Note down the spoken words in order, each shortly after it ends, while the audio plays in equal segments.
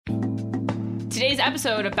Today's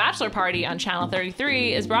episode of Bachelor Party on Channel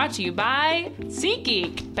 33 is brought to you by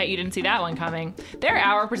SeatGeek. Bet you didn't see that one coming. They're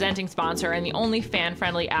our presenting sponsor and the only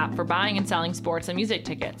fan-friendly app for buying and selling sports and music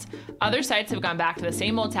tickets. Other sites have gone back to the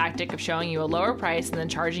same old tactic of showing you a lower price and then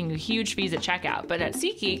charging you huge fees at checkout. But at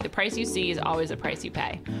SeatGeek, the price you see is always the price you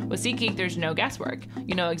pay. With SeatGeek, there's no guesswork.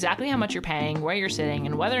 You know exactly how much you're paying, where you're sitting,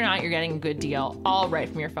 and whether or not you're getting a good deal, all right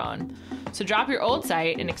from your phone. So drop your old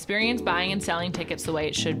site and experience buying and selling tickets the way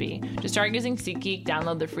it should be. To start using SeatGeek,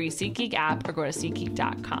 download the free SeatGeek app or go to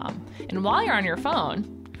SeatGeek.com. And while you're on your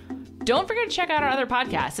phone, don't forget to check out our other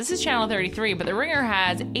podcasts. This is Channel 33, but The Ringer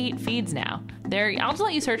has 8 feeds now. I'll just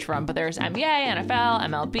let you search for them, but there's NBA, NFL,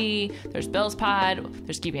 MLB, there's Bills Pod,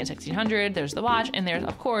 there's Keeping It 1600, there's The Watch, and there's,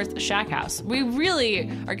 of course, the Shack House. We really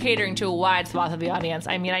are catering to a wide swath of the audience.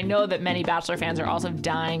 I mean, I know that many Bachelor fans are also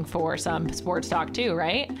dying for some sports talk too,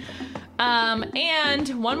 right?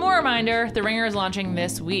 And one more reminder, The Ringer is launching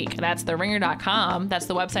this week. That's theringer.com. That's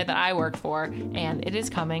the website that I work for, and it is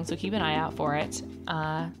coming, so keep an eye out for it.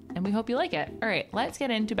 And we hope you like it. All right, let's get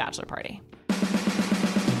into Bachelor Party.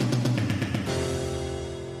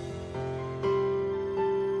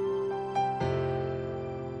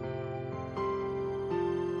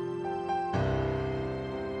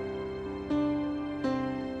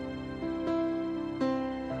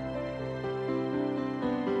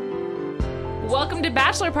 Welcome to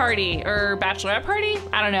Bachelor Party, or Bachelorette Party?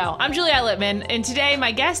 I don't know. I'm Juliette Littman, and today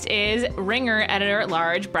my guest is Ringer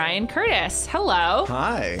editor-at-large Bryan Curtis. Hello.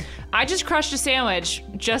 Hi. I just crushed a sandwich,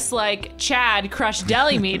 just like Chad crushed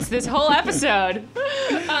deli meats this whole episode.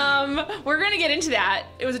 We're going to get into that.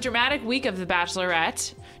 It was a dramatic week of The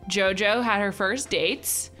Bachelorette. JoJo had her first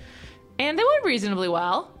dates, and they went reasonably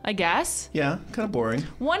well, I guess. Yeah, kind of boring.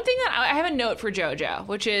 One thing that I have a note for JoJo,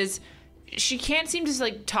 which is she can't seem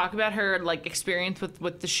to talk about her experience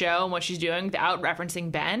with the show and what she's doing without referencing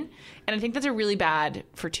Ben. And I think that's a really bad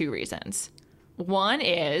for 2 reasons. One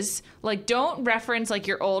is don't reference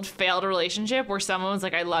your old failed relationship where someone was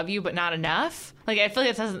like, I love you, but not enough. I feel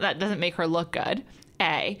like that doesn't make her look good.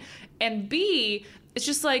 A. And B, it's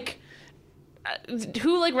just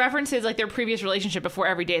who references their previous relationship before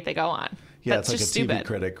every date they go on? Yeah, That's it's just like a TV stupid.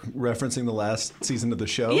 critic referencing the last season of the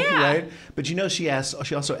show, Yeah. right? But she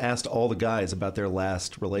also asked all the guys about their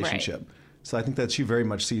last relationship. Right. So I think that she very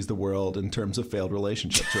much sees the world in terms of failed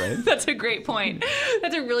relationships, right? That's a great point.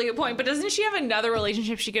 That's a really good point. But doesn't she have another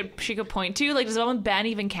relationship she could point to? Does the one with Ben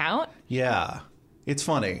even count? Yeah. It's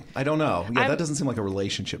funny. I don't know. Yeah, that doesn't seem like a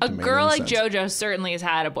relationship to me. A girl like JoJo certainly has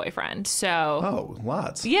had a boyfriend, so... Oh,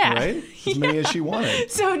 lots. Yeah. Right? As many as she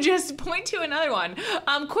wanted. So just point to another one.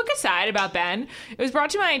 Quick aside about Ben. It was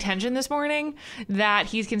brought to my attention this morning that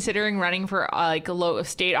he's considering running for a low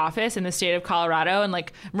state office in the state of Colorado,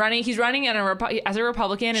 and he's running as a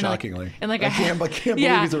Republican. Shockingly. And I can't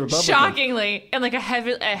believe he's a Republican. Shockingly. In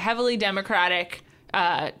a heavily Democratic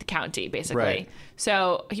county, basically. Right.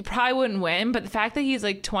 So he probably wouldn't win, but the fact that he's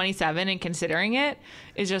 27 and considering it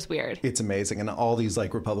is just weird. It's amazing. And all these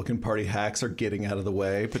Republican Party hacks are getting out of the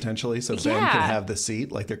way potentially. So Ben can have the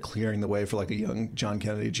seat. They're clearing the way for a young John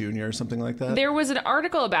Kennedy Jr. or something like that. There was an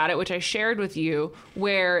article about it, which I shared with you,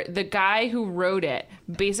 where the guy who wrote it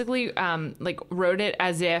basically wrote it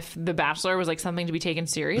as if The Bachelor was something to be taken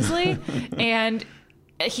seriously. And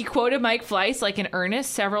he quoted Mike Fleiss in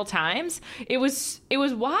earnest several times. It was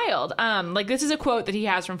wild. This is a quote that he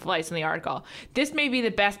has from Fleiss in the article. This may be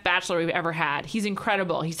the best Bachelor we've ever had. He's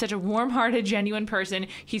incredible. He's such a warm-hearted, genuine person.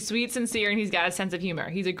 He's sweet, sincere, and he's got a sense of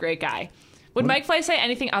humor. He's a great guy. Would Mike Fleiss say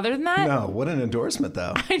anything other than that? No, what an endorsement,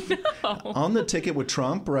 though. I know. On the ticket with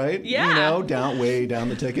Trump, right? Yeah. Way down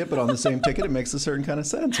the ticket, but on the same ticket, it makes a certain kind of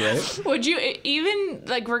sense, right? Would you, even,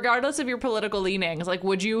 regardless of your political leanings,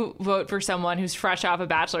 would you vote for someone who's fresh off a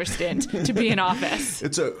Bachelor stint to be in office?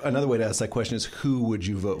 Another way to ask that question is, who would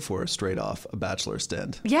you vote for straight off a Bachelor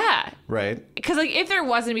stint? Yeah. Right? Because, if there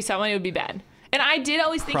was going to be someone, it would be Ben. And I did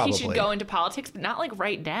always think he should go into politics, but not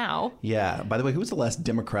right now. Yeah. By the way, who was the last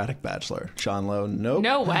Democratic Bachelor? Sean Lowe? Nope.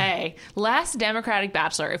 No way. Last Democratic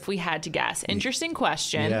Bachelor, if we had to guess. Interesting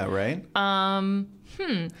question. Yeah, right? I'm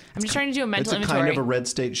just trying to do a mental inventory. It's kind of a red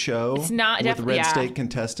state show. It's not with red state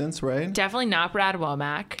contestants, right? Definitely not Brad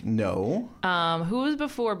Womack. No. Who was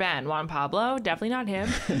before Ben? Juan Pablo? Definitely not him.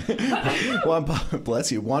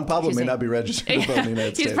 Bless you. Juan Pablo may not be registered to vote in the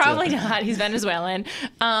United States. He's probably not. He's Venezuelan.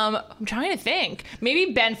 I'm trying to think.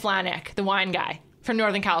 Maybe Ben Flanick, the wine guy. From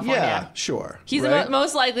Northern California. Yeah, sure. He's right? the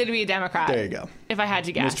most likely to be a Democrat. There you go. If I had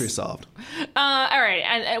to guess. Mystery solved. All right.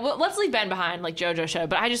 And well, let's leave Ben behind, like JoJo showed.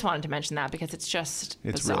 But I just wanted to mention that because it's just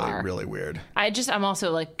bizarre. Really, really weird. I'm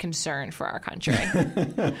also like concerned for our country.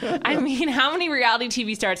 I mean, how many reality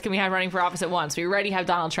TV stars can we have running for office at once? We already have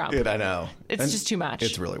Donald Trump. I know. It's just too much.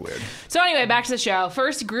 It's really weird. So anyway, back to the show.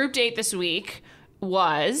 First group date this week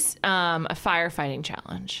was a firefighting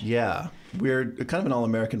challenge. Yeah. Weird, kind of an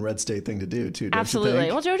all-American red state thing to do, too, don't Absolutely.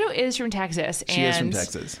 you think? Well, JoJo is from Texas. She is from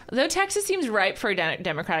Texas. Though Texas seems ripe for a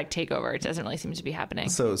Democratic takeover, it doesn't really seem to be happening.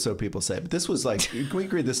 So people say. But this was like, can we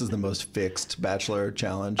agree this is the most fixed Bachelor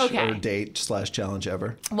challenge or date/challenge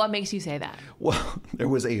ever? What makes you say that? Well, there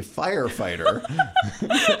was a firefighter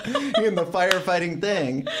in the firefighting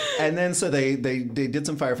thing. And then so they did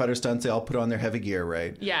some firefighter stunts. They all put on their heavy gear,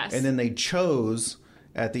 right? Yes. And then they chose,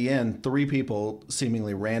 at the end, 3 people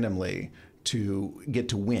seemingly randomly to get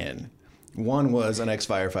to win. One was an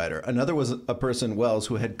ex-firefighter. Another was a person, Wells,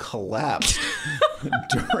 who had collapsed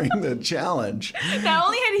during the challenge. Not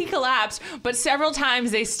only had he collapsed, but several times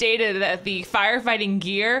they stated that the firefighting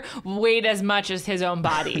gear weighed as much as his own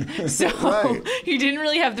body. So Right. he didn't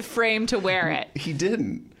really have the frame to wear it. He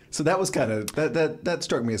didn't. So that was kind of, that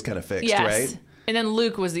struck me as kind of fixed, Yes. right? And then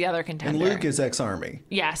Luke was the other contender. And Luke is ex-Army.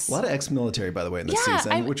 Yes. A lot of ex-military, by the way, in this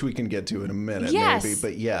season, which we can get to in a minute, yes. maybe.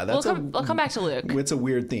 But yeah, that's we'll come back to Luke. It's a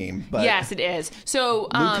weird theme. But yes, it is. So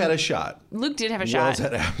Luke had a shot. Luke did have a shot. Wells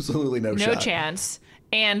had absolutely no shot. No chance.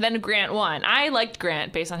 And then Grant won. I liked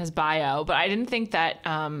Grant based on his bio, but I didn't think that...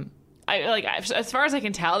 as far as I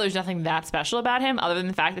can tell, there's nothing that special about him other than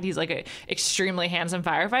the fact that he's like an extremely handsome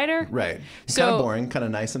firefighter. Right. So, kind of boring, kind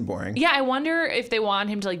of nice and boring. Yeah, I wonder if they want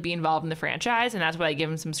him to like be involved in the franchise, and that's why they give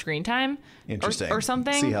him some screen time. Interesting. Or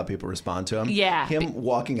something. See how people respond to him. Yeah. Him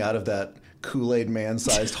walking out of that Kool-Aid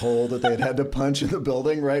man-sized hole that they had to punch in the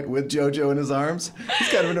building, right, with JoJo in his arms.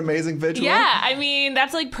 It's kind of an amazing visual. Yeah, I mean,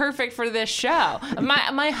 that's like perfect for this show.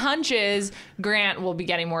 My hunch is Grant will be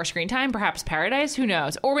getting more screen time, perhaps Paradise, who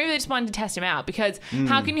knows? Or maybe they just wanted to test him out, because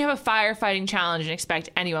how can you have a firefighting challenge and expect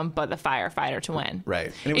anyone but the firefighter to win?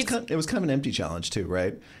 Right. And it was kind of an empty challenge too,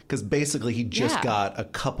 right? Because basically he just got a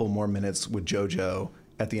couple more minutes with JoJo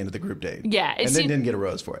at the end of the group date. Yeah. And then didn't get a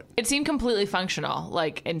rose for it. It seemed completely functional,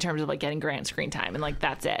 like, in terms of, like, getting Grant screen time, and, like,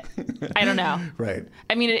 that's it. I don't know. Right.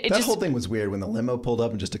 I mean, that whole thing was weird when the limo pulled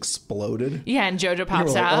up and just exploded. Yeah, and JoJo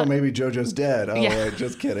pops like, out. Oh, maybe JoJo's dead. Oh, wait,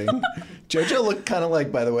 just kidding. JoJo looked kind of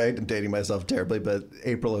like, by the way, I'm dating myself terribly, but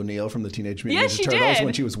April O'Neil from the Teenage Mutant Ninja Turtles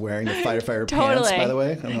when she was wearing the firefighter pants, by the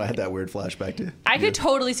way. I don't know, I had that weird flashback too. I could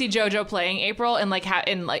totally see JoJo playing April and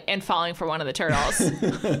and falling for one of the turtles.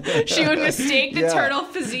 She would mistake the turtle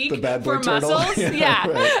physique for muscles. Yeah,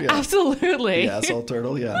 right, absolutely. Yeah, asshole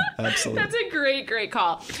turtle. Yeah, absolutely. That's a great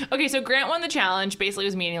call. Okay, so Grant won the challenge. Basically, it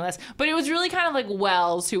was meaningless, but it was really kind of like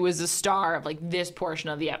Wells, who was the star of like this portion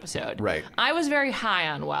of the episode. Right. I was very high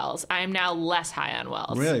on Wells. I am now less high on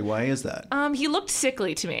Wells. Really? Why is that? He looked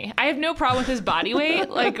sickly to me. I have no problem with his body weight,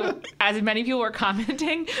 like as many people were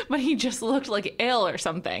commenting, but he just looked like ill or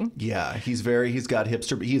something. Yeah, he's got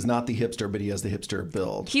hipster. He's not the hipster, but he has the hipster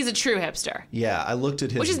build. He's a true hipster. Yeah, I looked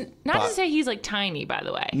at his. Which is not to say he's like tiny, by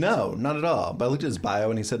the way. No, not at all. But I looked at his bio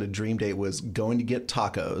and he said a dream date was going to get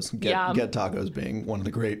tacos. Get tacos being one of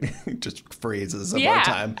the great just phrases of our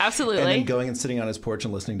time. Absolutely. And then going and sitting on his porch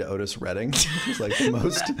and listening to Otis Redding. It's like the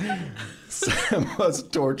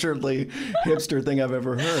most torturedly hipster thing I've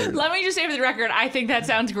ever heard. Let me just say for the record, I think that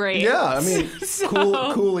sounds great. Yeah, I mean,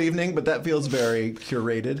 cool evening, but that feels very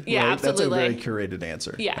curated. Yeah, right? absolutely. That's a very curated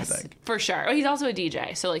answer. Yes, I think. For sure. Well, he's also a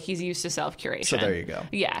DJ, so like he's used to self-curation. So there you go.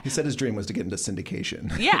 Yeah. He said his dream was to get into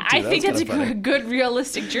syndication. Yeah, I think that's a good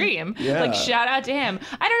realistic dream. Yeah. Like, shout out to him.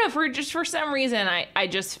 I don't know, for some reason, I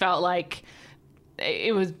just felt like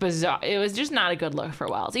it was bizarre. It was just not a good look for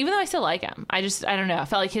Wells, even though I still like him. I don't know. I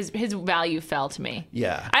felt like his value fell to me.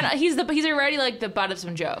 Yeah. He's already like the butt of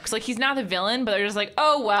some jokes. Like, he's not the villain, but they're just like,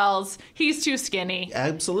 oh, Wells, he's too skinny.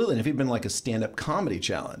 Absolutely. And if he'd been like a stand-up comedy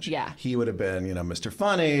challenge, he would have been, Mr.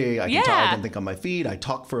 Funny. I can think on my feet. I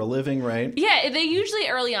talk for a living, right? Yeah. They usually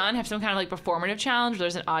early on have some kind of like performative challenge where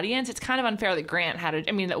there's an audience. It's kind of unfair that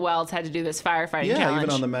that Wells had to do this firefighting challenge. Yeah,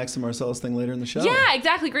 even on the Max and Marcellus thing later in the show. Yeah,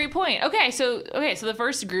 exactly. Great point. Okay, so the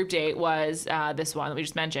first group date was this one that we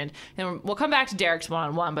just mentioned. And we'll come back to Derek's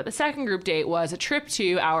one-on-one, but the second group date was a trip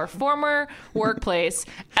to our former workplace,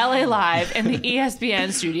 LA Live, in the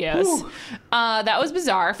ESPN studios. That was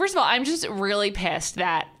bizarre. First of all, I'm just really pissed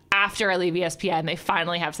that after I leave ESPN, they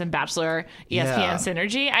finally have some Bachelor ESPN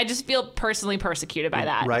synergy. I just feel personally persecuted by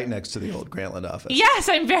that. Right next to the old Grantland office. Yes,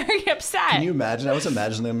 I'm very upset. Can you imagine? I was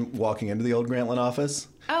imagining them walking into the old Grantland office.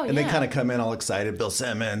 Oh, and yeah. they kind of come in all excited. Bill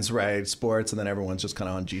Simmons, right? Sports, and then everyone's just kind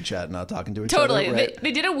of on G-Chat, not talking to each Totally. other. Right?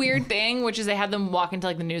 They did a weird thing, which is they had them walk into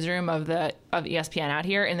like the newsroom of ESPN out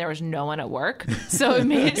here, and there was no one at work. So it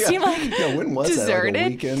made it seem like when was deserted.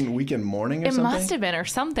 that? Like a weekend morning or it something? Must have been or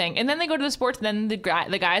something. And then they go to the sports. Then the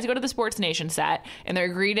guys go to the Sports Nation set, and they're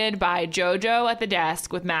greeted by JoJo at the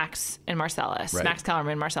desk with Max and Marcellus. Right. Max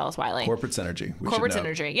Kellerman, Marcellus Wiley. Corporate synergy. Corporate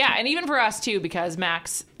synergy. Yeah, and even for us too, because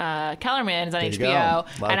Max Kellerman is on There you go. HBO,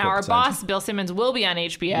 and our corporate boss Bill Simmons will be on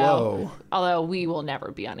HBO. Whoa. Although we will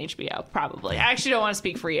never be on HBO, probably. I actually don't want to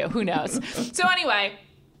speak for you. Who knows? So anyway,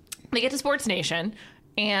 they get to Sports Nation,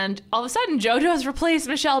 and all of a sudden, JoJo's replaced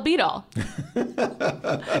Michelle Beadle.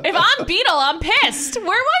 If I'm Beadle, I'm pissed. Where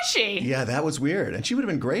was she? Yeah, that was weird. And she would have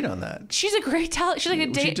been great on that. She's a great she's like a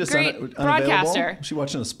Was she just great unavailable? broadcaster. Was she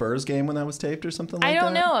watching a Spurs game when that was taped or something like that? I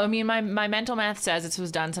don't know. I mean, my mental math says this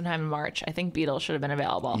was done sometime in March. I think Beadle should have been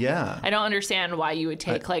available. Yeah. I don't understand why you would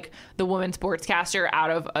take like the woman sportscaster out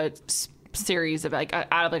of a series of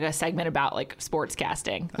out of a segment about like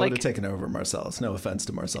sportscasting. I would have taken over Marcellus. No offense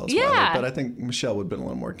to Marcellus. Yeah. Wiley, but I think Michelle would have been a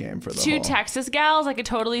little more game for the two whole Texas gals. I could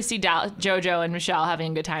totally see JoJo and Michelle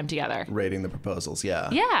having a good time together. rating the proposals. Yeah.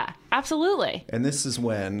 Yeah, absolutely. And this is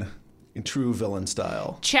when, in true villain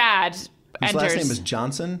style, Chad whose enters. last name is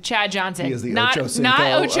Johnson. Chad Johnson. He is the not Ocho Cinco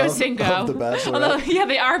not Ocho of- Cinco. of The Bachelorette. Although, yeah,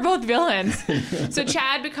 they are both villains. So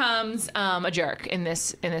Chad becomes a jerk in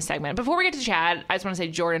this segment. Before we get to Chad, I just want to say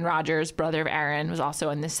Jordan Rogers, brother of Aaron, was also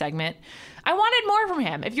in this segment. I wanted more from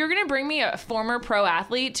him. If you're going to bring me a former pro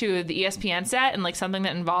athlete to the ESPN set and like something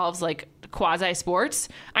that involves like quasi sports,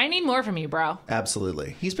 I need more from you, bro.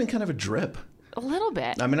 Absolutely. He's been kind of a drip. A little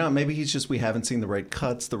bit. I mean, maybe he's just, we haven't seen the right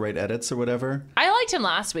cuts, the right edits or whatever. I liked him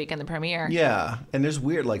last week in the premiere. Yeah. And there's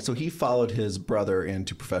weird, like, so he followed his brother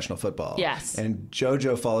into professional football. Yes. And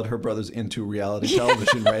JoJo followed her brothers into reality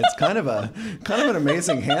television, right? It's kind of an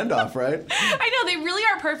amazing handoff, right? I know, they really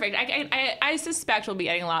are perfect. I suspect we'll be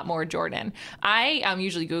getting a lot more Jordan. I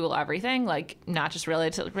usually Google everything, like not just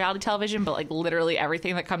reality television, but like literally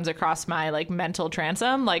everything that comes across my like mental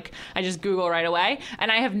transom. Like I just Google right away.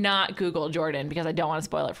 And I have not Googled Jordan because I don't want to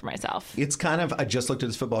spoil it for myself. It's kind of, I just looked at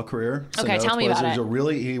his football career. So Okay, no tell me about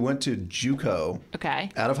spoilers. it. He went to JUCO.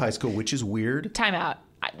 Okay. Out of high school, which is weird. Time out.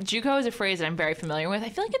 JUCO is a phrase that I'm very familiar with. I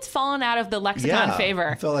feel like it's fallen out of the lexicon favor.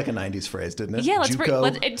 It felt like a 90s phrase, didn't it? Yeah, let's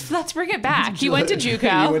bring it back. He went to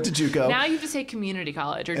JUCO. He went to JUCO. Now you have to say community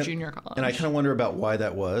college or junior college. And I kind of wonder about why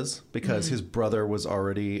that was, because his brother was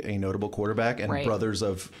already a notable quarterback, and Right. brothers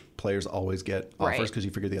of players always get offers Right. because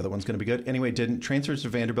you figure the other one's going to be good. Anyway, didn't. Transfers to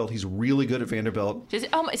Vanderbilt. He's really good at Vanderbilt. Is he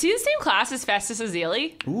the same class as Festus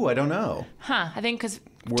Ezeli? Ooh, I don't know. Huh. I think because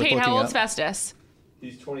Worth Tate, how looking old's up. Festus?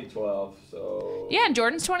 He's 2012, so... Yeah, and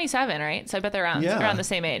Jordan's 27, right? So I bet they're around the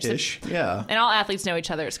same age. So- Ish, yeah. and all athletes know each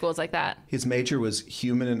other at schools like that. His major was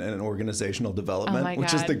human and organizational development, Oh my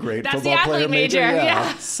which is God. the great That's the football player athlete major,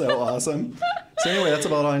 yeah. So awesome. So anyway, that's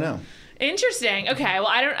about all I know. Interesting. Okay. Well,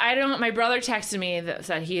 I don't. My brother texted me that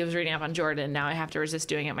said he was reading up on Jordan. Now I have to resist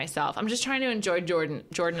doing it myself. I'm just trying to enjoy Jordan.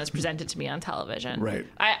 Jordan as presented to me on television. Right.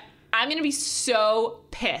 I'm gonna be so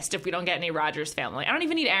pissed if we don't get any Rogers family. I don't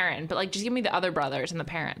even need Aaron, but like just give me the other brothers and the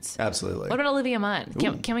parents. Absolutely. What about Olivia Munn?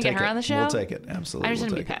 Can we get Take her it. on the show? We'll take it. Absolutely. I'm just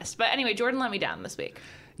we'll gonna be take it. pissed. But anyway, Jordan let me down this week.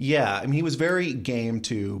 Yeah, I mean, he was very game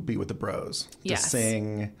to be with the bros, Yes. to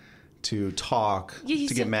sing, to talk, Yeah, he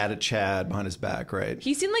to get seemed- mad at Chad behind his back, right?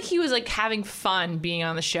 He seemed like he was like having fun being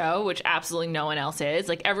on the show, which absolutely no one else is.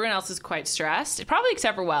 Like everyone else is quite stressed, probably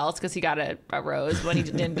except for Wells because he got a rose when he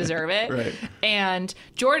didn't deserve it. Right. And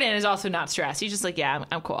Jordan is also not stressed. He's just like, yeah,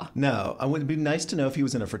 I'm cool. No, it would be nice to know if he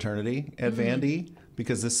was in a fraternity at Vandy,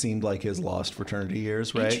 because this seemed like his lost fraternity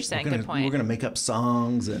years, right? Interesting, good point. We're gonna make up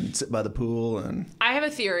songs and sit by the pool and. I have a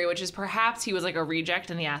theory, which is perhaps he was like a reject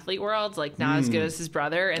in the athlete world, like not as good as his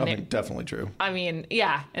brother. And I mean, definitely true. I mean,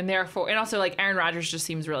 yeah, and therefore, and also like Aaron Rodgers just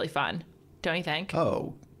seems really fun, don't you think?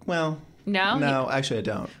 Oh well. No? No, actually, I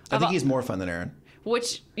don't. I think he's more fun than Aaron.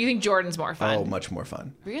 Which you think Jordan's more fun? Oh, much more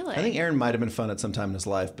fun. Really? I think Aaron might have been fun at some time in his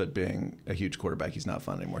life, but being a huge quarterback, he's not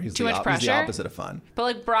fun anymore. He's Too much He's the pressure? opposite of fun. But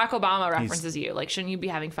like Barack Obama references you. Like, shouldn't you be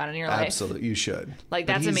having fun in your life? Absolutely, you should. Like,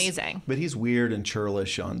 But that's he's- amazing. But he's weird and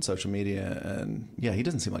churlish on social media, and yeah, he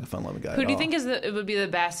doesn't seem like a fun-loving guy. Who at do you all. think it would be the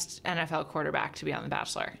best NFL quarterback to be on The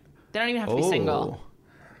Bachelor? They don't even have to be single.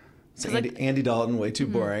 So 'Cause, like- Andy Dalton, way too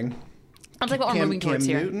boring. That's like what we're Cam- moving towards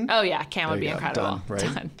Cam here. Newton? Oh yeah, Cam would There be you go. incredible.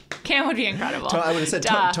 Done, right? Cam would be incredible. I would have said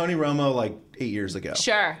Duh. Tony Romo, like 8 years ago.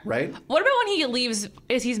 Sure. Right? What about when he leaves?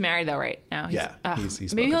 He's married though, right now?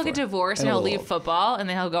 He's maybe he'll spoken get for it. divorced and he'll leave football, and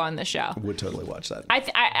then he'll go on the show. Would totally watch that.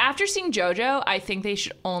 After seeing JoJo, I think they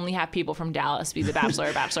should only have people from Dallas be the Bachelor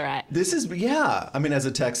or Bachelorette. This is, I mean, as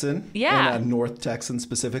a Texan, and a North Texan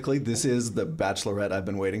specifically, this is the Bachelorette I've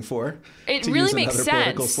been waiting for. It to really use makes another sense.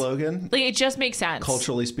 Political slogan. Like, it just makes sense.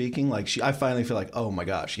 Culturally speaking, like I finally feel like, oh my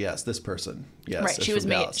gosh, yes, this person, yes, right? She was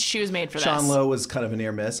made. She was made for this. Sean Lowe was kind of a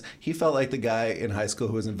near miss. He felt like the guy in high school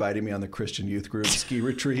who was inviting me on the Christian youth group ski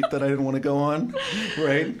retreat that I didn't want to go on,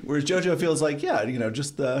 right? Whereas JoJo feels like,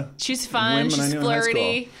 just the she's fun, she's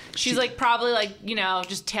flirty, she's like probably like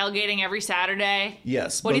just tailgating every Saturday.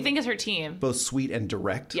 Yes. What do you think is her team? Both sweet and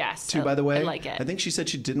direct. Yes. Too, by the way. I like it. I think she said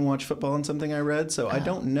she didn't watch football in something I read, so I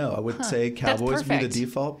don't know. I would say Cowboys would be the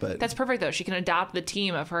default, but that's perfect though. She can adopt the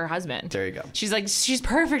team of her husband. There you go. She's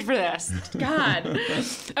perfect for this. God.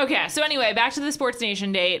 Okay, so anyway, back to the Sports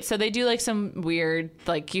Nation date. So they do like some weird,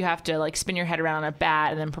 like you have to like spin your head around on a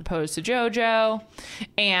bat and then propose to JoJo.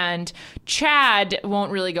 And Chad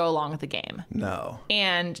won't really go along with the game. No.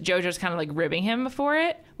 And JoJo's kind of like ribbing him for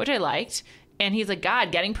it, which I liked. And he's like,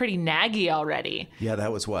 God, getting pretty naggy already. Yeah,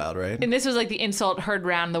 that was wild, right? And this was like the insult heard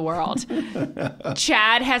around the world.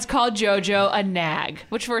 Chad has called JoJo a nag,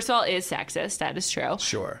 which first of all is sexist. That is true.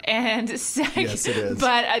 Sure. And yes, it is.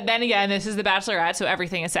 But then again, this is the Bachelorette, so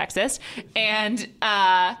everything is sexist. And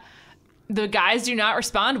the guys do not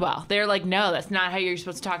respond well. They're like, no, that's not how you're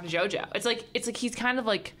supposed to talk to JoJo. It's like he's kind of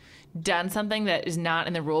like done something that is not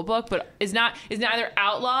in the rule book, but is neither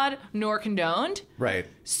outlawed nor condoned. Right.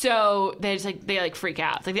 So they freak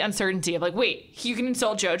out. It's like the uncertainty of like, wait, you can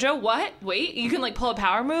insult JoJo? What? Wait, you can like pull a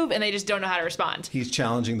power move, and they just don't know how to respond. He's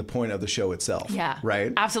challenging the point of the show itself. Yeah.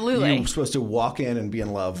 Right? Absolutely. You're supposed to walk in and be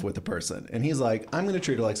in love with the person. And he's like, I'm going to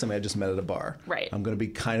treat her like somebody I just met at a bar. Right. I'm going to be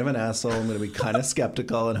kind of an asshole. I'm going to be kind of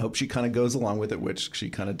skeptical and hope she kind of goes along with it, which she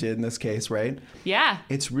kind of did in this case, right? Yeah.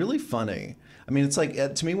 It's really funny. I mean, it's like,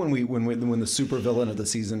 to me, when the supervillain of the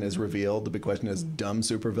season is revealed, the big question is dumb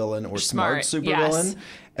supervillain or smart supervillain. Yes.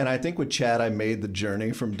 And I think with Chad, I made the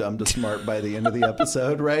journey from dumb to smart by the end of the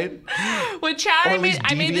episode, right? With Chad, I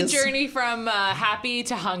made the journey from happy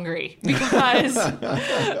to hungry because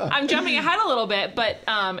I'm jumping ahead a little bit, but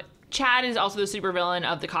Chad is also the supervillain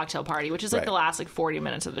of the cocktail party, which is like the last like 40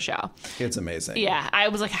 minutes of the show. It's amazing. Yeah, I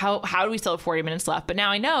was like, how do we still have 40 minutes left? But now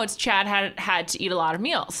I know it's Chad had to eat a lot of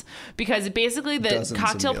meals because basically the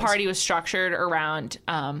cocktail party was structured around.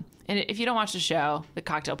 And if you don't watch the show, the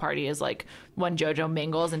cocktail party is like when JoJo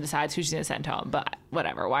mingles and decides who she's going to send home. But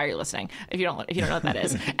whatever, why are you listening? If you don't know what that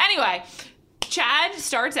is, anyway. Chad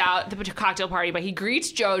starts out the cocktail party, but he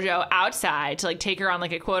greets JoJo outside to like take her on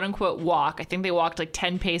like a quote unquote walk. I think they walked like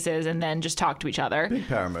 10 paces and then just talked to each other. Big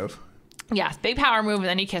power move. Yeah, big power move, and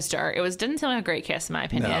then he kissed her. It didn't seem like a great kiss in my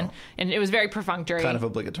opinion. No. And it was very perfunctory. Kind of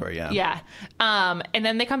obligatory, yeah. Yeah. And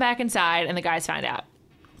then they come back inside and the guys find out.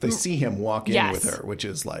 They see him walk in with her, which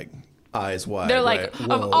is like eyes wide. They're like,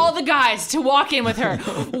 of all the guys to walk in with her,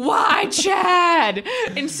 why Chad?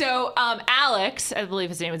 And so Alex, I believe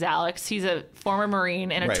his name is Alex, he's a former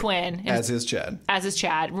Marine and a twin. As is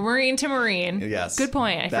Chad. Marine to Marine. Yes. Good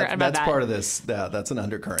point. I forgot about that. That's part of this. That's an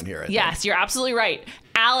undercurrent here, I think. Yes, you're absolutely right.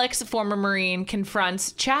 Alex, former Marine,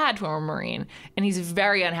 confronts Chad, former Marine, and he's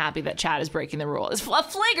very unhappy that Chad is breaking the rules. It's a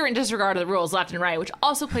flagrant disregard of the rules left and right, which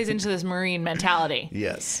also plays into this Marine mentality.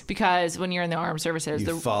 Yes. Because when you're in the armed services,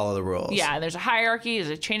 you follow the rules. Yeah, there's a hierarchy,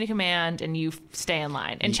 there's a chain of command, and you stay in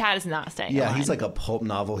line. And Chad is not staying in line. Yeah, he's like a pulp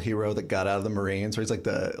novel hero that got out of the Marines, or he's like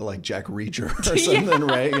Jack Reacher or something,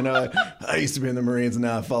 right? You know, I used to be in the Marines and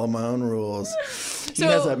now I follow my own rules. He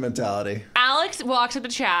has that mentality. Alex walks up to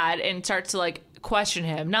Chad and starts to like question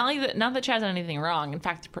him. Not that Chad's done anything wrong. In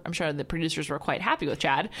fact, I'm sure the producers were quite happy with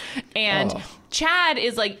Chad. And Chad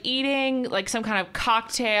is like eating like some kind of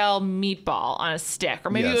cocktail meatball on a stick, or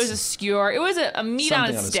maybe it was a skewer. It was a meat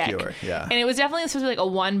something on a stick. Skewer, yeah. And it was definitely supposed to be like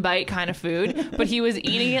a 1-bite kind of food, but he was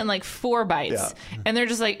eating it in like 4 bites. Yeah. And they're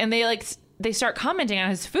just like, and they start commenting on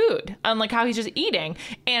his food, on like how he's just eating.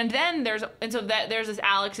 And then there's this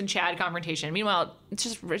Alex and Chad confrontation. Meanwhile,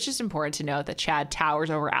 it's just important to note that Chad towers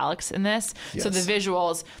over Alex in this. Yes. So the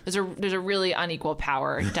visuals, there's a really unequal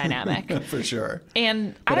power dynamic. For sure.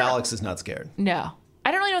 But Alex is not scared. No. I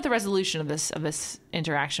don't really know what the resolution of this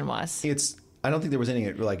interaction was. I don't think there was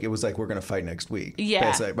any, like, it was like, we're going to fight next week.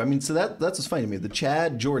 Yeah. Basically. I mean, so that's what's funny to me. The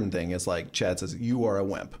Chad Jordan thing is like, Chad says, you are a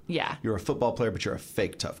wimp. Yeah. You're a football player, but you're a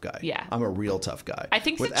fake tough guy. Yeah. I'm a real tough guy. I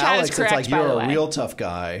think with that Chad Alex, is correct, it's like, you're a real tough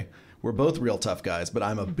guy we're both real tough guys, but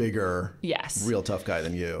I'm a bigger, Yes. real tough guy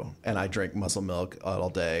than you. And I drink muscle milk all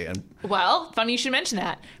day. And Well, funny you should mention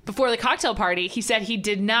that. Before the cocktail party, he said he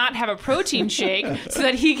did not have a protein shake so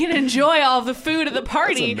that he can enjoy all of the food at the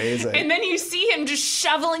party. That's amazing. And then you see him just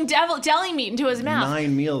shoveling deli meat into his mouth.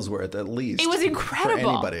 9 meals worth at least. It was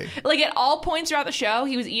incredible. For anybody. Like at all points throughout the show,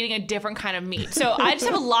 he was eating a different kind of meat. So I just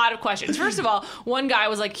have a lot of questions. First of all, one guy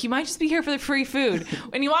was like, he might just be here for the free food.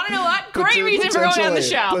 And you want to know what? Great reason for going on the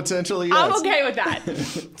show. Potentially, yes. I'm okay with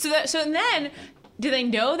that. So then, do they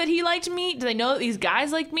know that he liked meat? Do they know that these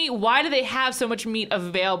guys like meat? Why do they have so much meat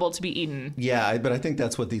available to be eaten? Yeah, but I think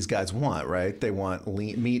that's what these guys want, right? They want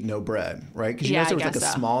meat, no bread, right? Because Yeah, there was I like a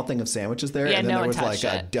guess so. small thing of sandwiches there, Yeah, and then no there one was like touched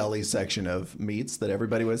a it. deli section of meats that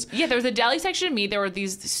everybody was. Yeah, there was a deli section of meat. There were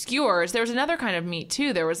these skewers. There was another kind of meat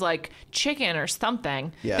too. There was like chicken or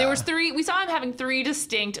something. Yeah. There was 3. We saw him having 3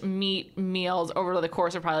 distinct meat meals over the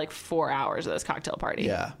course of probably like 4 hours of this cocktail party.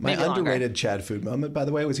 Yeah, my Maybe longer. underrated Chad food moment, by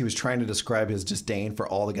the way, was he was trying to describe his disdain for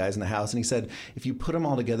all the guys in the house, and he said, if you put them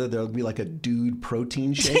all together, there'll be like a dude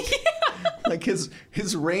protein shake. Like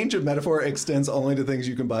his range of metaphor extends only to things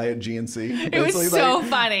you can buy at GNC. It was so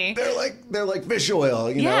funny. They're like fish oil,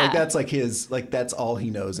 you know. Yeah. Like that's like that's all he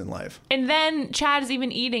knows in life. And then Chad is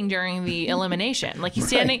even eating during the elimination. Like he's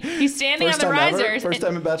standing Right. he's standing First on the time ever? risers. First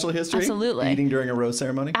time in Bachelor history. Absolutely. Eating during a rose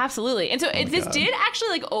ceremony. Absolutely. And so this God. did actually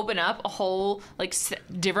like open up a whole like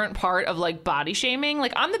different part of like body shaming.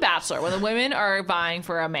 Like on The Bachelor, when the women are vying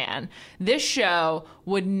for a man, this show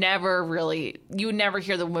would never really, you would never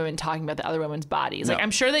hear the women talking about the other women's bodies. Like No. I'm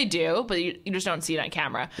sure they do, but you just don't see it on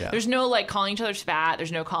camera. Yeah. There's no like calling each other's fat.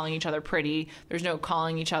 There's no calling each other pretty. There's no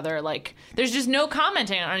calling each other like, there's just no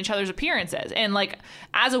commenting on each other's appearances. And like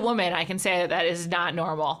as a woman, I can say that is not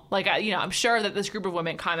normal. Like, I'm sure that this group of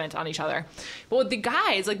women comment on each other. But with the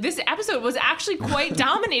guys, like this episode was actually quite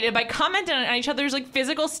dominated by commenting on each other's like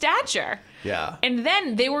physical stature. Yeah. And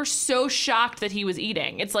then they were so shocked that he was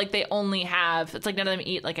eating. It's like they only have, it's like none of them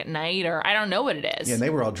eat like at night or I don't know what it is. Yeah, and they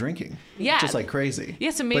were all drinking. Yeah. Just like crazy. Yeah,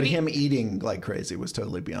 so But maybe- him eating like crazy was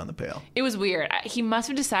totally beyond the pale. It was weird. He must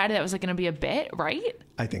have decided that was like going to be a bit, right?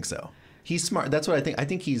 I think so. He's smart. That's what I think. I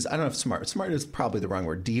think he's, I don't know if smart. Smart is probably the wrong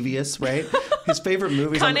word. Devious, right? His favorite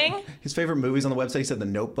movies. Cunning? His favorite movies on the website, he said The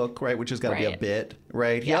Notebook, right? Which has got to be a Right. bit,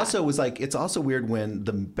 right? He Yeah. also was like, it's also weird when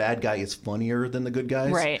the bad guy is funnier than the good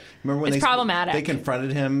guys. Right. Remember when It's problematic. they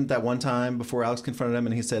confronted him that one time before Alex confronted him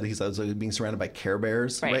and he said he's like being surrounded by Care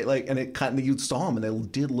Bears, Right. right? Like, and it kind of, you saw him and they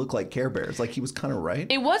did look like Care Bears. Like he was kind of right.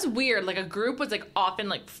 It was weird. Like a group was like often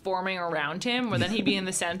like forming around him where then he'd be in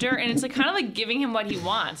the center. And it's like kind of like giving him what he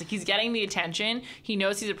wants. Like he's getting the attention. He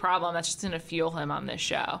knows he's a problem. That's just going to fuel him on this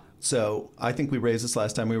show. So I think we raised this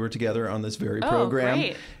last time we were together on this very Oh, program.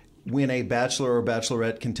 great. When a bachelor or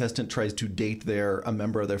bachelorette contestant tries to date a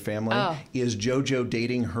member of their family, Oh. is JoJo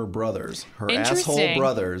dating her brothers, her Interesting. asshole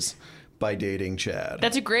brothers, by dating Chad?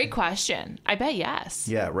 That's a great question. I bet yes.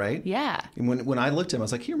 Yeah, right? Yeah. And when I looked at him, I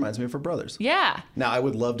was like, he reminds me of her brothers. Yeah. Now, I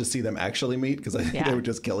would love to see them actually meet because I think Yeah. they would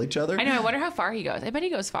just kill each other. I know. I wonder how far he goes. I bet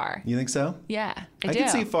he goes far. You think so? Yeah. I I do. could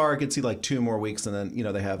see far. I could see like 2 more weeks, and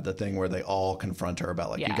then they have the thing where they all confront her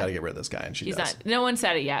about like Yeah. you got to get rid of this guy, and she He's does. not. No one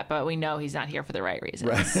said it yet, but we know he's not here for the right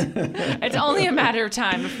reasons. Right. It's only a matter of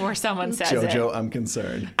time before someone says it. JoJo, I'm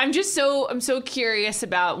concerned. I'm so curious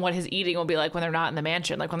about what his eating will be like when they're not in the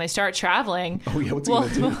mansion. Like when they start traveling. Oh yeah, what's he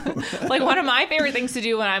gonna do? Like one of my favorite things to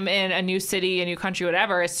do when I'm in a new city, a new country,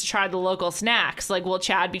 whatever, is to try the local snacks. Like, will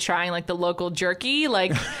Chad be trying like the local jerky?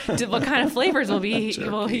 Like, what kind of flavors will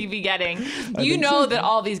he be getting? You think know so. that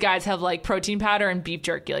all these guys have like protein powder and beef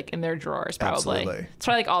jerky like in their drawers, probably. Absolutely. It's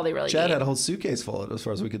probably like all they really Chad eat. had a whole suitcase full of it, as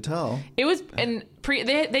far as we could tell. It was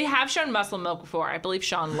they have shown muscle milk before. I believe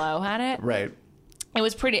Sean Lowe had it. Right. It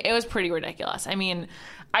was pretty ridiculous. I mean,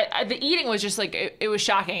 the eating was just like it was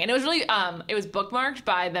shocking, and it was really it was bookmarked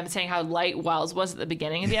by them saying how light Wells was at the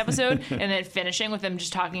beginning of the episode, and then finishing with them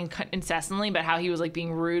just talking incessantly about how he was like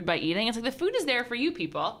being rude by eating. It's like the food is there for you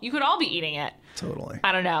people. You could all be eating it. Totally.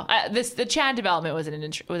 I don't know. The Chad development was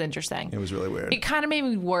interesting. It was really weird. It kind of made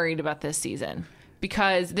me worried about this season.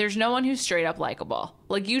 Because there's no one who's straight up likable.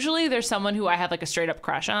 Like usually there's someone who I have like a straight up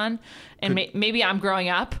crush on, and maybe I'm growing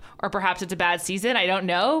up, or perhaps it's a bad season. I don't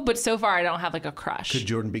know, but so far I don't have like a crush. Could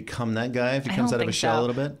Jordan become that guy if he I comes don't out of a think shell so. a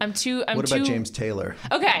little bit? What about James Taylor?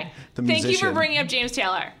 Okay, The thank you for musician. bringing up James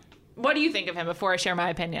Taylor. What do you think of him before I share my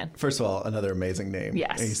opinion? First of all, another amazing name.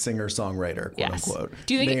 Yes. A singer-songwriter, quote Yes. unquote.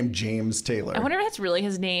 Do you think- named James Taylor. I wonder if that's really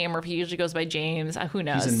his name, or if he usually goes by James. Who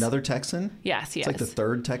knows? He's another Texan? Yes, he It's is. like the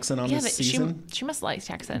 3rd Texan on Yeah, this but season. she must like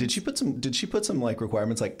Texans. Did she put some like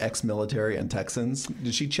requirements like ex-military and Texans?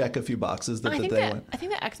 Did she check a few boxes that I they went?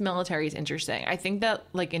 think that ex-military is interesting. I think that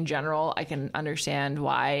like in general, I can understand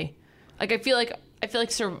why Like I feel like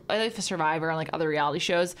the Survivor and like other reality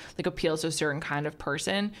shows like appeals to a certain kind of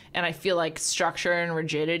person, and I feel like structure and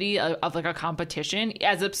rigidity of like a competition,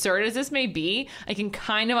 as absurd as this may be, I can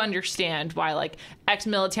kind of understand why like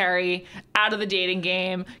ex-military, out of the dating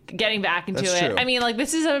game, getting back into That's it. true. I mean, like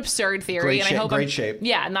this is an absurd theory, Great and I hope great shape.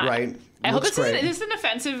 Yeah, not right. I hope Looks this is an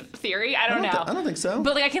offensive theory. I don't know. I don't think so.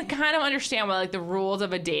 But like I can kind of understand why like the rules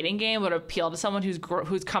of a dating game would appeal to someone who's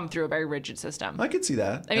come through a very rigid system. I could see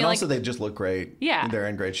that. I mean, and like, also they just look great. Yeah. They're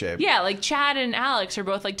in great shape. Yeah, like Chad and Alex are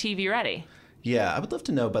both like TV ready. Yeah, I would love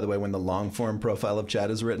to know, by the way, when the long-form profile of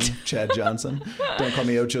Chad is written, Chad Johnson, don't call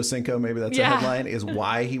me Ocho Cinco, maybe that's a headline, is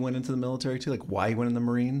why he went into the military too, like why he went in the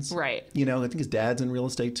Marines. Right. You know, I think his dad's in real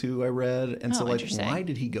estate too, I read. And so like, interesting. why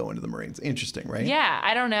did he go into the Marines? Interesting, right? Yeah,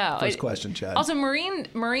 I don't know. First question, Chad. Also,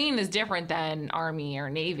 Marine is different than Army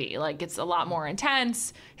or Navy. Like, it's a lot more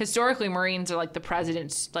intense. Historically, Marines are like the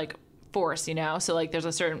president's like force, you know? So like there's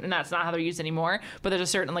a certain, and that's not how they're used anymore, but there's a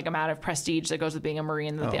certain like amount of prestige that goes with being a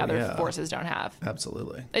Marine that the other forces don't have.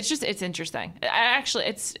 Absolutely. It's interesting.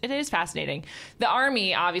 It is fascinating. The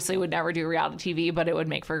Army obviously would never do reality TV, but it would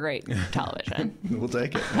make for great television. We'll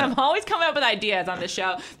take it. I'm always coming up with ideas on this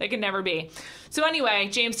show that can never be. So anyway,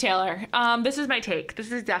 James Taylor, this is my take. This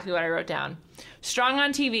is exactly what I wrote down. Strong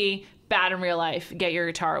on TV, bad in real life. Get your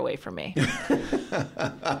guitar away from me.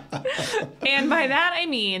 And by that I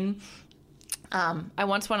mean, I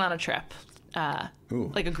once went on a trip,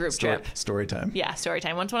 like a group trip. Story time. Yeah, story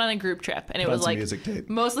time. Once went on a group trip, and it Got was some like music tape.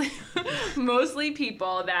 mostly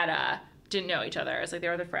people that didn't know each other. It's like they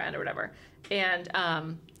were their friend or whatever.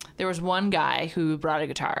 And there was one guy who brought a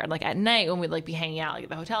guitar, and like at night when we'd like be hanging out like at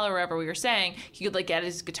the hotel or wherever we were staying, he could like get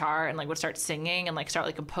his guitar and like would start singing and like start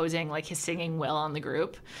like composing like his singing will on the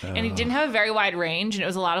group. And he didn't have a very wide range, and it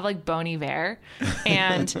was a lot of like Bon Iver.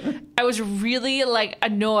 And I was really like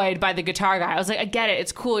annoyed by the guitar guy. I was like, I get it,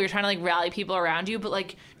 it's cool, you're trying to like rally people around you, but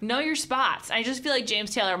like know your spots. I just feel like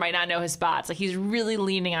James Taylor might not know his spots. Like he's really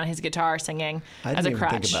leaning on his guitar singing I as a didn't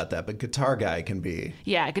crutch. even think about that, but guitar guy can be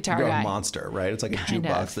guitar a guy monster, right? It's like a Kind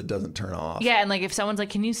jukebox of. that doesn't turn off. Yeah, and like if someone's like,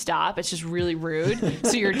 "Can you stop?" It's just really rude.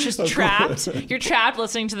 So you're just trapped. You're trapped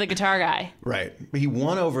listening to the guitar guy. Right. But he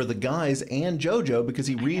won over the guys and JoJo because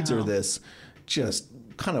he reads her know. this just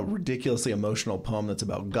kind of ridiculously emotional poem that's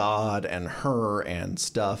about God and her and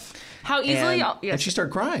stuff. How easily? And she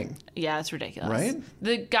started crying. Yeah, it's ridiculous. Right?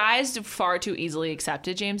 The guys far too easily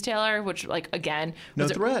accepted James Taylor, which like again, No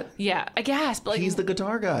was threat. Yeah, I guess. But like He's the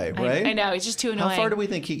guitar guy, right? I know. He's just too annoying. How far do we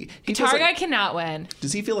think he Guitar feels guy like, cannot win.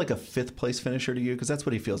 does he feel like a fifth place finisher to you? Because that's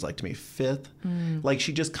what he feels like to me. Fifth. Like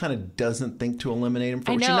she just kind of doesn't think to eliminate him.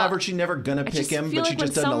 I know. She's never gonna pick just him, feel but she like when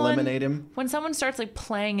just doesn't someone- eliminate him. When someone starts like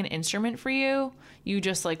playing an instrument for you, you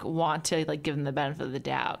just like want to like give them the benefit of the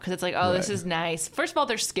doubt because it's like, oh, this Right. is nice. First of all,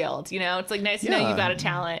 they're skilled. You know, it's like nice to know you've got a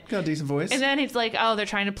talent. Got a decent voice. And then it's like, oh, they're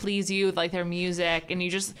trying to please you with like their music, and you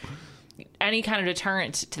just any kind of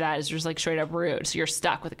deterrent to that is just like straight up rude. So you're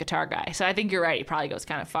stuck with a guitar guy. So I think you're right. He probably goes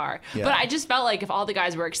kind of far. Yeah. But I just felt like if all the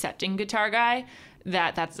guys were accepting guitar guy,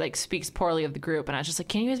 that's like speaks poorly of the group. And I was just like,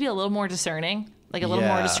 can you guys be a little more discerning? Like a little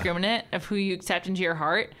more Yeah. discriminate of who you accept into your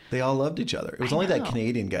heart. They all loved each other. It was I only that know.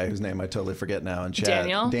 Canadian guy whose name I totally forget now, and Chad,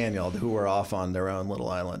 Daniel, who were off on their own little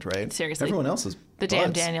island, right? Seriously. Everyone else is The damn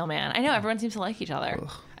buds. Daniel man. I know, everyone seems to like each other.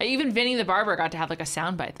 Even Vinny the barber got to have like a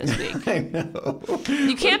soundbite this week. I know.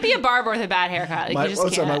 You can't be a barber with a bad haircut. Like, you just So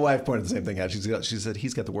can't. my wife pointed the same thing out. She said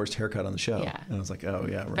he's got the worst haircut on the show. Yeah. And I was like, oh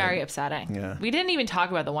yeah, right. Very upsetting. Yeah. We didn't even talk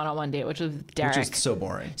about the one-on-one date, which was Derek. Which is so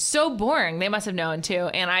boring. So boring. They must have known too.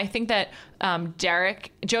 And I think that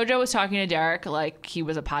JoJo was talking to Derek like he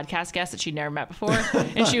was a podcast guest that she'd never met before,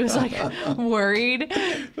 and she was like worried.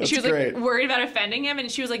 She was great. like worried about offending him, and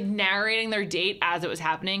she was like narrating their date as it was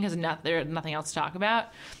happening because there was nothing else to talk about.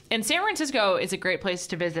 And San Francisco is a great place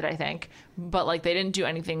to visit, I think, but like they didn't do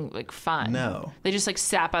anything like fun. No. They just like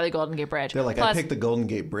sat by the Golden Gate Bridge. They're like, Plus, I picked the Golden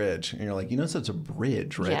Gate Bridge, and you're like, so it's a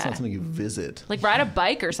bridge, right? It's Yeah. not something you visit. like ride a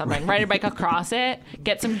bike or something. Ride a bike across it.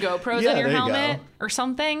 Get some GoPros Yeah, on your there you helmet go. or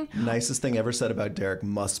something. Nicest thing ever said about Derek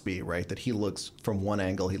must be right that he looks from one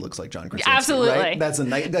angle he looks like John Krasinski. Absolutely. Right? That's a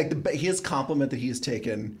nice his compliment that he's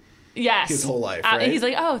taken Yes. his whole life. Right? He's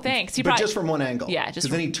like, oh, thanks. He but probably, just from one angle. Yeah, just because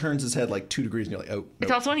then he turns his head like 2 degrees, and you're like, oh, It's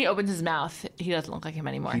no, also when he opens his mouth, he doesn't look like him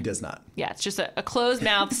anymore. he does not. Yeah, it's just a closed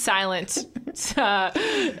mouth, silent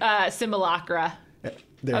simulacra.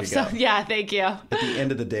 There you go. Yeah, thank you. At the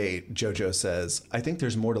end of the day, JoJo says, I think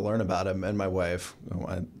there's more to learn about him. And my wife, I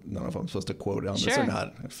don't know if I'm supposed to quote on this Sure. or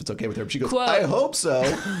not, if it's okay with her. But she goes, Quote. I hope so.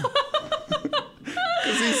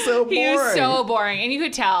 Because he's so boring. He was so boring, and you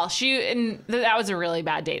could tell that was a really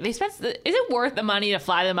bad date. Is it worth the money to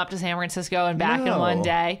fly them up to San Francisco and back in one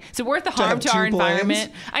day? Is it worth the harm to our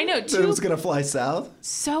environment? I know. So it's gonna fly south.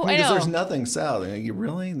 So I know there's nothing south. You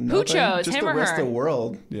really nothing? Who chose just him the or rest her? of the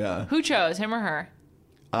world? Yeah. Who chose him or her?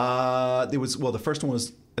 It was the first one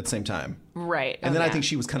was at the same time, right? And then I think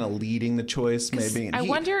she was kind of leading the choice, maybe. And I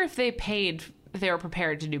wonder if they were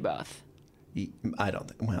prepared to do both. I don't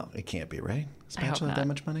think. Well, it can't be, right? Is I hope Bachelorette not. that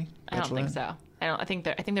much money? I don't think so. I think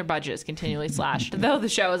their budget is continually slashed, though the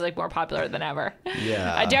show is like more popular than ever.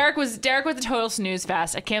 Yeah. Derek was a total snooze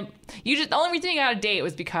fest. The only reason he got a date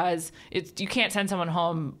was because you can't send someone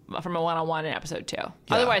home from a one-on-one in episode 2. Yeah.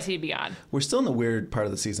 Otherwise he'd be on. We're still in the weird part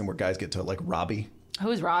of the season where guys get to like Robbie.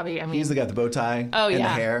 Who's Robbie? I mean, He's the guy with the bow tie and the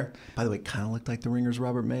yeah. hair. By the way, kind of looked like the Ringer's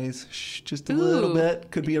Robert Mays. Just a little bit.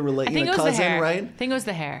 Could be a cousin, right? I think it was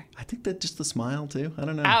the hair. I think that just the smile too. I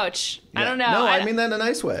don't know. Ouch. Yeah. I don't know. No, I mean that in a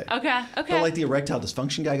nice way. Okay. But like the erectile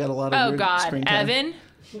dysfunction guy got a lot of weird screen time. Evan.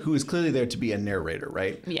 Who is clearly there to be a narrator,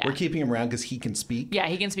 right? Yeah. We're keeping him around because he can speak. Yeah,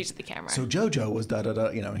 he can speak to the camera. So JoJo was da-da-da,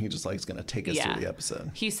 he just like is going to take us through the episode.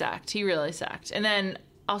 He sucked. He really sucked. And then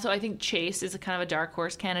also I think Chase is a kind of a dark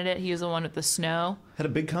horse candidate. He was the one with the snow. Had a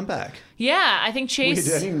big comeback. Yeah, I think Chase...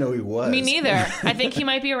 I didn't even know he was. Me neither. I think he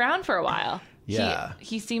might be around for a while. Yeah.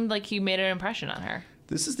 He seemed like he made an impression on her.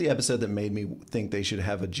 This is the episode that made me think they should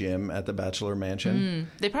have a gym at the Bachelor Mansion.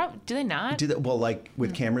 They probably... Do they not? Do that, well, like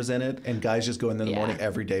with cameras in it, and guys just go in the morning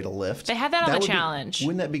every day to lift. They had that on the challenge.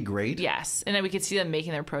 Wouldn't that be great? Yes. And then we could see them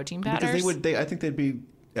making their protein powders. Because I think they'd be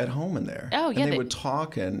at home in there. Oh, yeah. And they would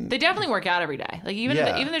talk and... They definitely work out every day. Like even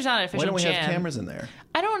if there's not an official gym. Why don't we have cameras in there?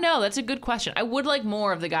 I don't know. That's a good question. I would like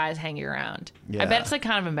more of the guys hanging around. Yeah. I bet it's like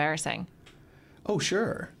kind of embarrassing. Oh,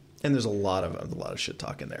 sure. And there's a lot of shit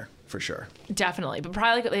talk in there, for sure. Definitely. But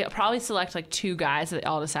they probably select like 2 guys that they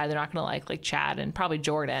all decide they're not going to like Chad and probably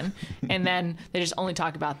Jordan. And then they just only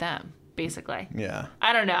talk about them, basically. Yeah.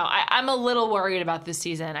 I don't know. I'm a little worried about this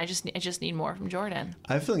season. I just need more from Jordan.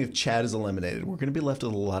 I have a feeling if Chad is eliminated, we're going to be left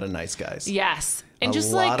with a lot of nice guys. Yes. And a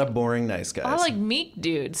lot of boring nice guys. All like meek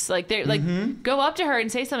dudes. Like they like go up to her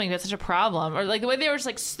and say something that's such a problem. Or like the way they were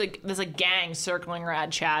just like this like gang circling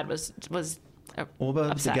around Chad was what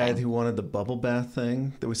about upsetting. the guy who wanted the bubble bath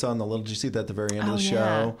thing that we saw in the little... Did you see that at the very end of the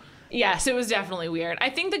show? Yes, it was definitely weird. I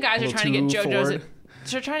think the guys are trying to get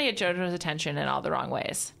JoJo's attention in all the wrong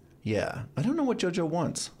ways. Yeah. I don't know what JoJo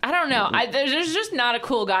wants. I don't know. There's just not a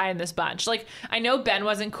cool guy in this bunch. Like, I know Ben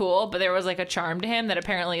wasn't cool, but there was like a charm to him that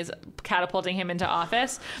apparently is catapulting him into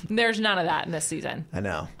office. There's none of that in this season. I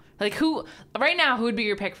know. Like, who would be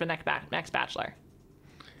your pick for the next Bachelor?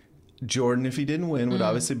 Jordan, if he didn't win, would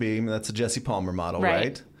obviously be... That's a Jesse Palmer model,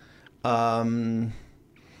 right?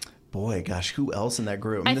 Boy, gosh, who else in that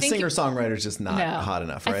group? I mean, the singer-songwriter's just not hot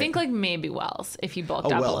enough, right? I think like maybe Wells, if he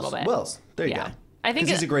bulked up a little bit. Wells. There you go. I think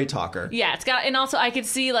he's a great talker. Yeah, it's got, and also I could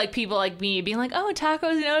see like people like me being like, "Oh,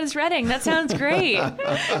 tacos and Otis Redding, that sounds great,"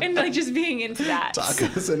 and like just being into that.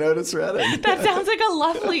 Tacos and Otis Redding. That sounds like a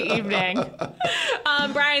lovely evening.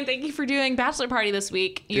 Bryan, thank you for doing Bachelor Party this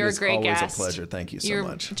week. You're a great guest. Always a pleasure. Thank you so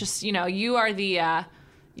much. Just you are the.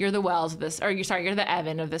 You're the Wells of this, or you're the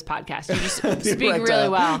Evan of this podcast. You just speak really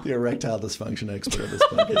well. The erectile dysfunction expert of this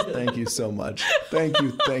podcast. Thank you so much. Thank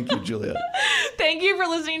you, Julia. Thank you for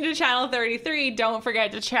listening to Channel 33. Don't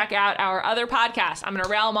forget to check out our other podcasts. I'm going to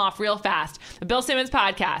rail them off real fast. The Bill Simmons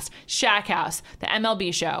Podcast, Shack House, the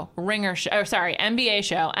MLB Show, NBA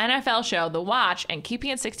Show, NFL Show, The Watch, and Keeping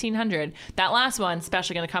It 1600. That last one,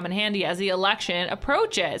 especially going to come in handy as the election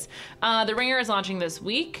approaches. The Ringer is launching this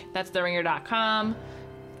week. That's theringer.com.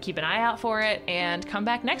 Keep an eye out for it and come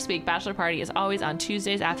back next week. Bachelor Party is always on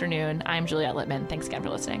Tuesdays afternoon. I'm Juliette Littman. Thanks again for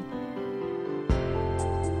listening.